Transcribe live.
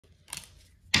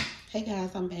Hey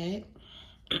guys, I'm back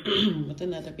with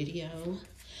another video.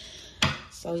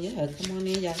 So yeah, come on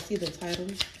in. Y'all see the title?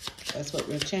 That's what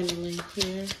we're channeling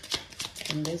here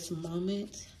in this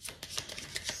moment.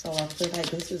 So I feel like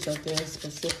this is a very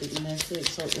specific message.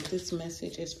 So if this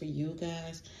message is for you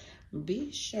guys, be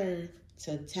sure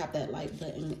to tap that like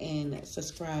button and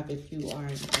subscribe if you are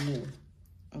new.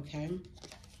 Okay?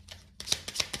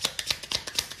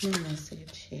 New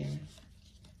message here.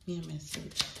 New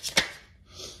message.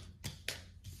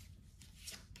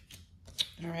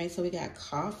 All right, so we got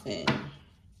coffin.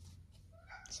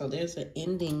 So there's an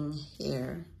ending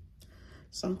here.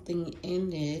 Something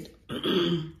ended.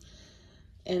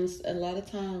 And a lot of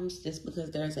times, just because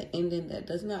there's an ending, that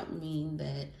does not mean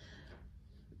that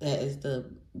that is the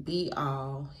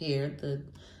be-all here.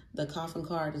 The coffin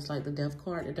card is like the death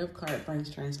card. The death card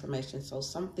brings transformation. So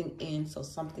something ends, so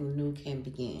something new can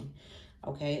begin.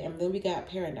 Okay, and then we got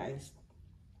paradise.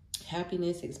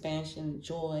 Happiness, expansion,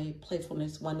 joy,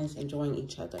 playfulness, oneness, enjoying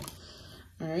each other.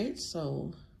 All right,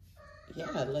 so yeah,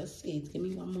 let's see. Give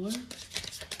me one more.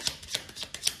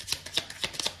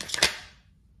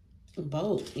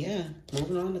 Boat, yeah.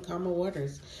 Moving on to calmer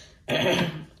waters.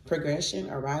 Progression,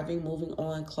 arriving, moving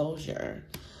on, closure.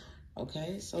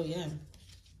 Okay, so yeah.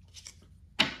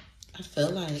 I feel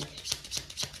like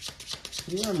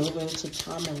you are moving to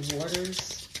calmer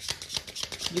waters.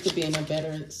 You could be in a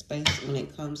better space when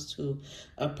it comes to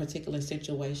a particular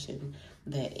situation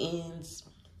that ends.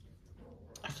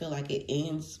 I feel like it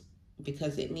ends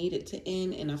because it needed to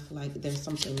end, and I feel like there's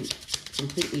something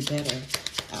completely better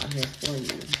out here for you.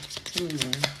 Tell me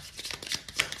more.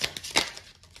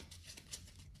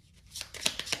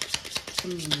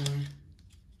 Tell me more.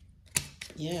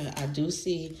 Yeah, I do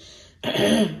see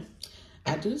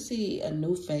I do see a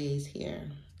new phase here.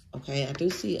 Okay, I do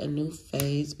see a new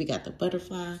phase. We got the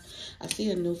butterfly. I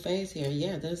see a new phase here.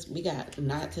 Yeah, we got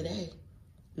not today.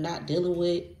 Not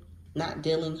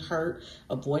dealing, hurt,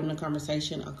 avoiding a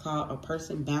conversation, a call, a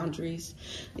person, boundaries.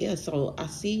 Yeah, so I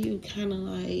see you kind of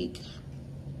like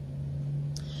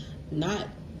not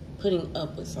putting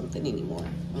up with something anymore.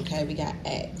 Okay, we got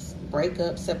X.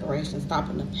 Breakup, separation,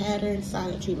 stopping the pattern,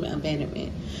 silent treatment,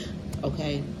 abandonment.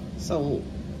 Okay, so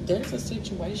there's a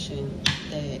situation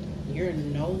that you're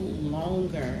no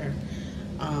longer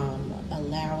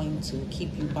allowing to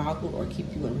keep you boggled or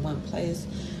keep you in one place.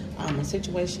 A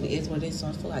situation is what it is. So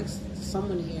I feel like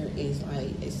someone here is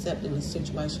like accepting the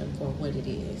situation for what it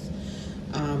is.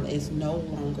 It's no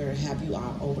longer have you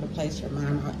all over the place, your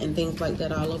mind and things like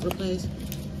that all over the place.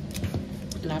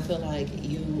 And I feel like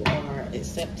you are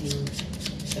accepting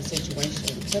the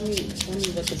situation. Tell me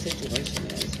what the situation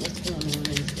is. What's going on in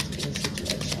this particular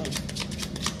situation?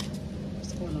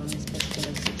 What's going on in this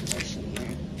particular situation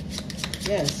here?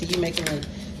 Yeah, see, you making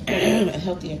a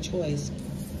healthier choice.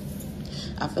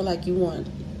 I feel like you want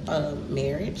a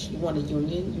marriage, you want a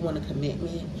union, you want a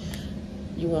commitment,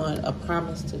 you want a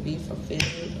promise to be fulfilled,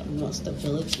 you want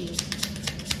stability.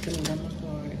 Give me one more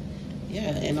card.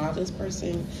 Yeah, and all this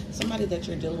person, somebody that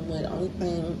you're dealing with, only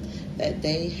thing that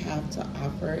they have to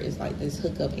offer is like this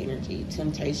hookup energy,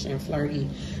 temptation, flirty,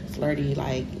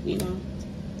 like, you know,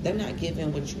 they're not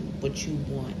giving what you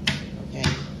want, okay?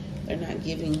 They're not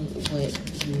giving what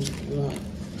you want.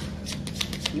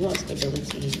 You want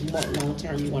stability, you want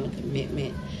long-term, you want a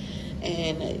commitment.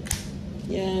 And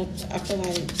yeah, I feel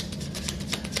like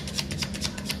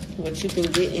what you've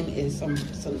been getting is some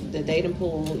the dating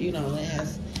pool, you know, it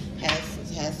has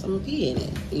some pee in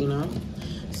it, you know.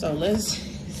 So let's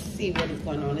see what is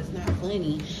going on. It's not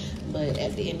funny, but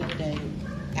at the end of the day,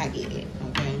 I get it,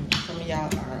 okay? Some of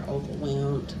y'all are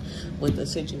overwhelmed with the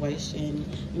situation.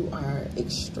 You are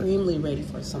extremely ready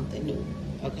for something new,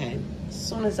 okay? As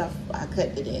soon as I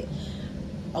cut to that,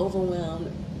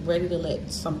 overwhelmed, ready to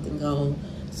let something go.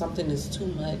 Something is too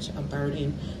much, a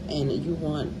burden, and you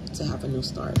want to have a new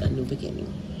start, a new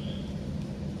beginning.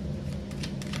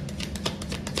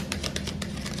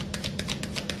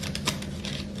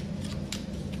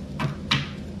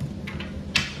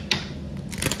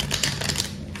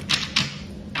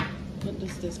 What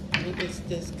does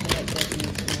this collective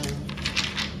need to know?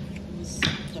 What's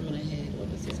coming ahead? What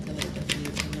does this collective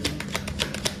need to know?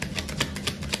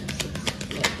 What does this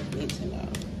collective need to know?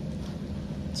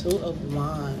 Two of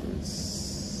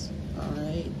Wands.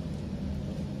 Alright.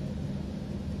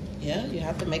 Yeah, you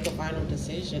have to make a final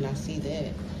decision. I see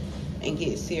that. And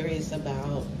get serious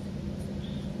about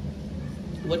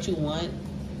what you want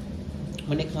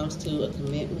when it comes to a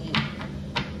commitment,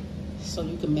 so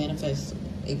you can manifest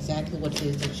exactly what it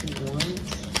is that you want,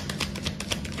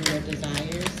 your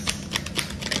desires.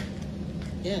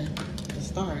 Yeah, the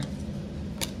star.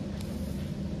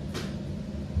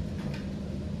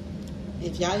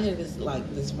 If y'all hear this, like,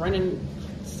 this running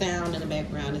sound in the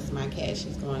background, it's my cat.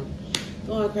 She's going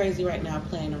crazy right now,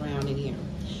 playing around in here.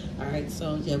 All right,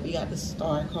 so yeah, we got the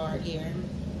Star card here.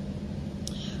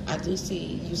 I do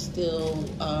see you still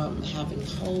having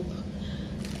hope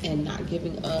and not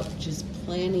giving up, just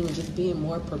planning, just being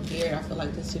more prepared. I feel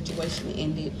like this situation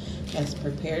ended has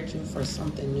prepared you for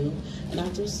something new. And I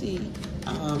do see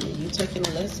you taking a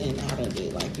lesson out of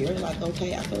it. Like, you're like,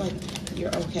 okay, I feel like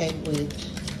you're okay with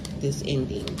this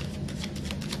ending.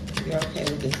 You're okay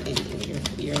with this ending.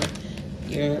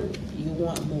 You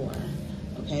want more.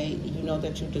 Okay, you know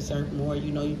that you deserve more.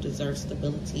 You know you deserve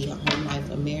stability, a home life,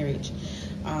 a marriage.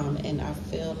 And I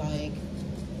feel like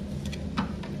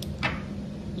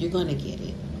you're gonna get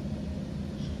it.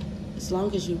 As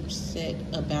long as you set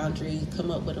a boundary,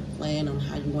 come up with a plan on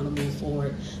how you want to move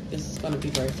forward, this is gonna be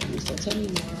great for you. So tell me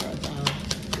more about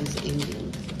this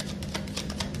ending.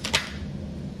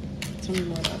 Tell me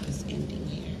more about this ending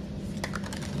here.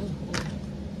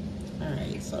 Ooh. All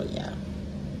right, so yeah.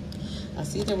 I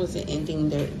see there was an ending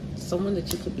there. Someone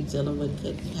that you could be dealing with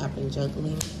could have been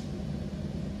juggling.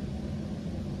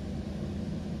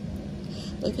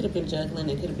 They could have been juggling.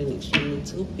 They could have been extremely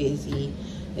too busy.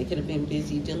 They could have been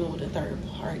busy dealing with a third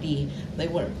party. They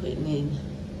weren't putting in,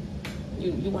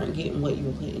 you weren't getting what you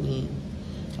were putting in.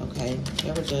 Okay,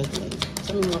 they were juggling.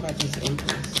 Tell me more about this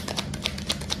Empress.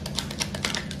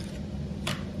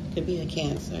 Could be a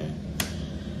Cancer.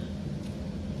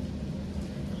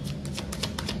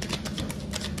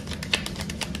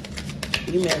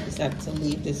 You may have decided to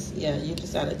leave this. Yeah, you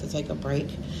decided to take a break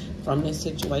from this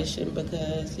situation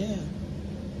because, yeah,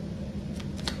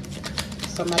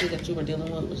 somebody that you were dealing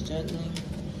with was juggling.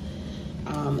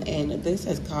 And this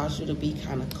has caused you to be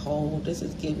kind of cold. This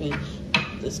is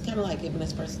kind of like giving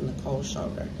this person a cold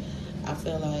shoulder. I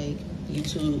feel like you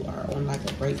two are on like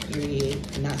a break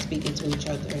period, not speaking to each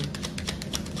other.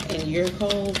 And you're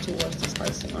cold towards this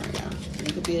person right now.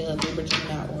 You could be a Libra,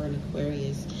 Gemini, or an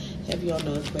Aquarius. Heavy on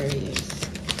the Aquarius.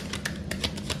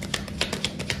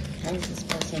 How does this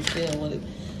person feel?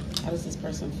 How does this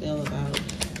person feel about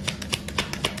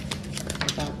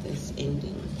this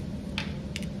ending?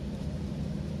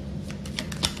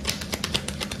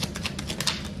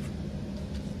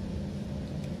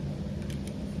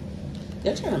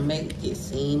 They're trying to make it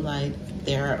seem like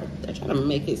they're trying to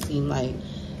make it seem like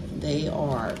they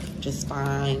are just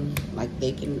fine, like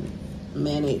they can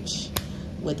manage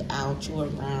without you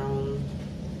around.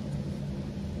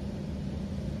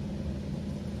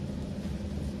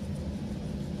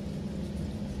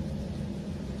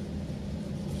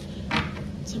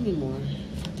 Tell me more.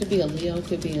 Could be a Leo,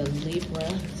 could be a Libra.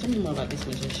 Tell me more about this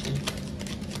Magician.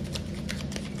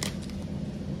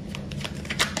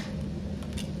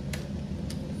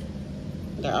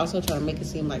 They're also trying to make it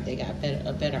seem like they got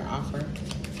a better offer.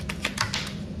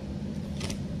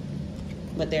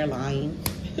 But they're lying.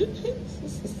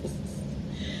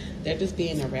 They're just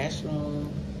being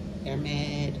irrational. They're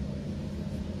mad.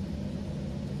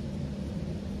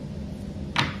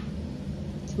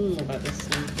 Tell me more about this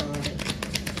Sun card.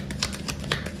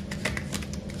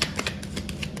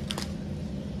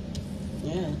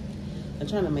 Yeah. They're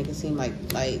trying to make it seem like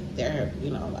they're, you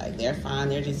know, like they're fine,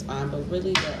 they're just fine, but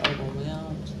really they're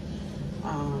overwhelmed.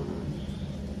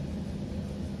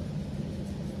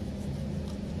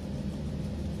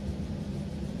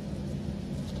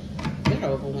 They're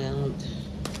overwhelmed.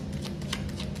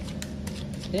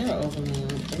 They're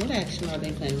overwhelmed. What action are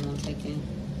they planning on taking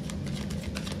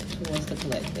towards the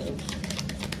collective?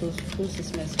 Who's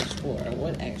this message for?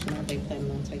 What action are they planning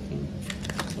on taking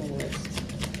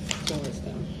towards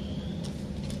them?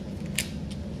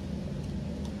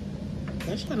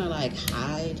 They're trying to like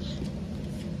hide.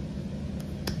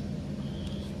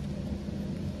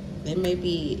 They may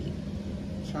be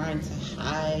trying to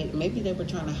hide. Maybe they were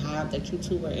trying to hide that you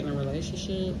two were in a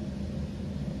relationship.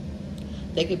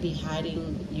 They could be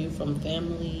hiding you from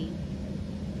family,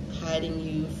 hiding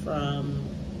you from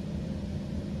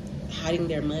hiding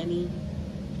their money.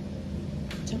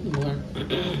 Tell me more.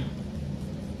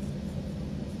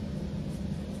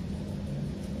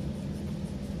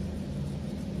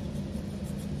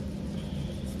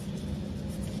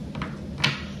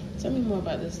 Tell me more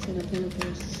about this Ten of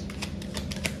Pentacles.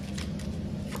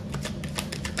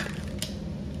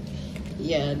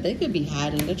 Yeah, they could be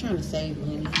hiding. They're trying to save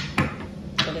money.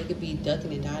 So they could be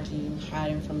ducking and dodging you,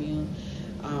 hiding from you.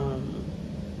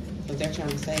 Because they're trying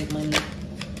to save money.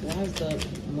 Why is the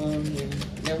Moon here?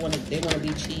 They want to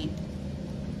be cheap.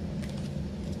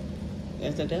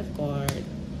 There's the Death card.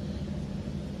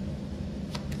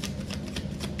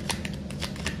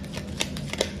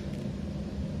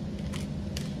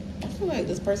 I feel like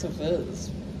this person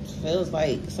feels feels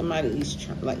like somebody's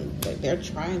like they're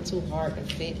trying too hard to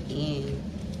fit in.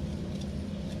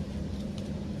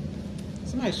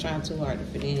 Somebody's trying too hard to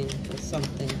fit in with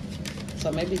something.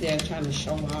 So maybe they're trying to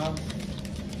show off.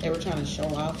 They were trying to show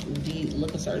off,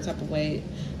 look a certain type of way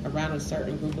around a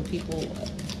certain group of people.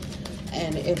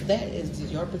 And if that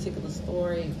is your particular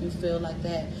story, if you feel like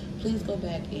that, please go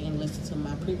back and listen to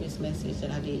my previous message that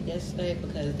I did yesterday,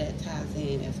 because that ties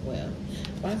in as well.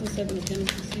 Why is the 7 of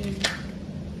Pentacles here?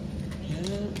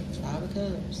 Yeah, 5 of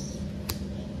Cups.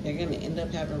 You're going to end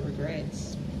up having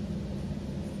regrets.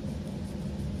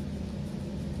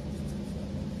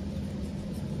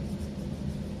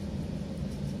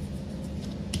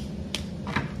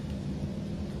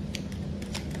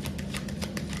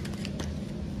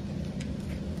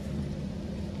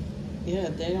 Yeah,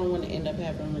 they don't want to end up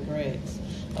having regrets.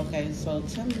 Okay, so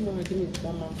tell me more. Give me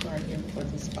one more card here for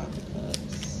this 5 of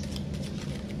Cups.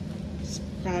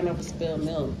 Crying over spilled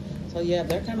milk. So yeah,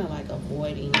 they're kind of like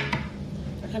avoiding.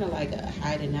 They're kind of like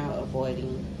hiding out,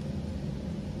 avoiding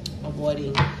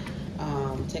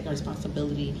taking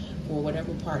responsibility for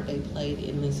whatever part they played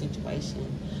in this situation.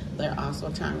 They're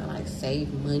also trying to like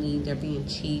save money. They're being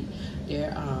cheap.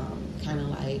 They're kind of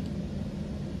like,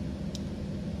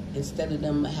 instead of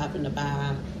them having to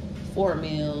buy 4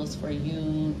 meals for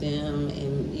you, them,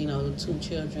 and 2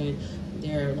 children,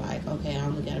 they're like, okay, I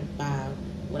only gotta buy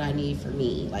what I need for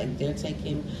me. Like, they're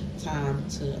taking time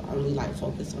to only like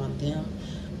focus on them,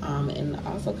 and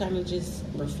also kind of just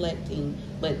reflecting,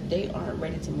 but they aren't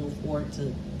ready to move forward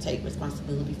to take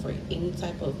responsibility for any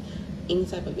type of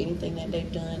anything that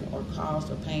they've done or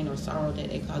caused, or pain or sorrow that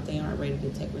they caused. They aren't ready to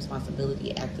take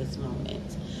responsibility at this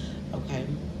moment. Okay,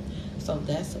 so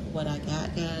that's what I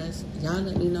got, guys. Y'all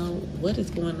let me know what is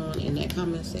going on in that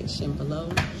comment section below.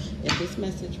 If this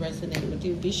message resonated with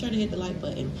you, be sure to hit the like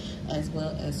button, as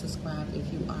well as subscribe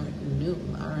if you are new.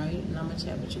 All right, and I'm gonna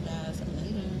chat with you guys later.